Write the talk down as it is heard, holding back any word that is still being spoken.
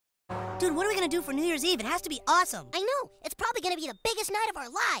Dude, what are we gonna do for New Year's Eve? It has to be awesome. I know. It's probably gonna be the biggest night of our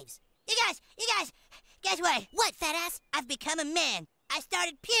lives. You guys, guess what? What, fat ass? I've become a man. I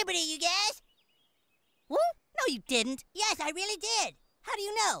started puberty, you guys. What? No, you didn't. Yes, I really did. How do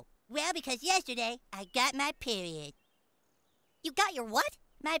you know? Well, because yesterday, I got my period. You got your what?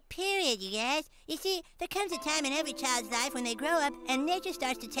 My period, you guys. You see, there comes a time in every child's life when they grow up and nature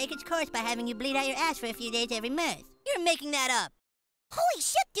starts to take its course by having you bleed out your ass for a few days every month. You're making that up. Holy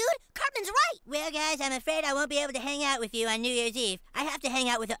shit, dude! Cartman's right! Well, guys, I'm afraid I won't be able to hang out with you on New Year's Eve. I have to hang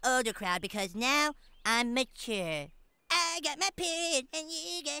out with the older crowd because now I'm mature. I got my period and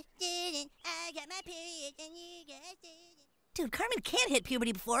you guys didn't. I got my period and you guys didn't. Dude, Cartman can't hit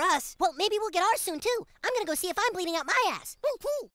puberty before us. Well, maybe we'll get ours soon, too. I'm gonna go see if I'm bleeding out my ass. Woo-hoo!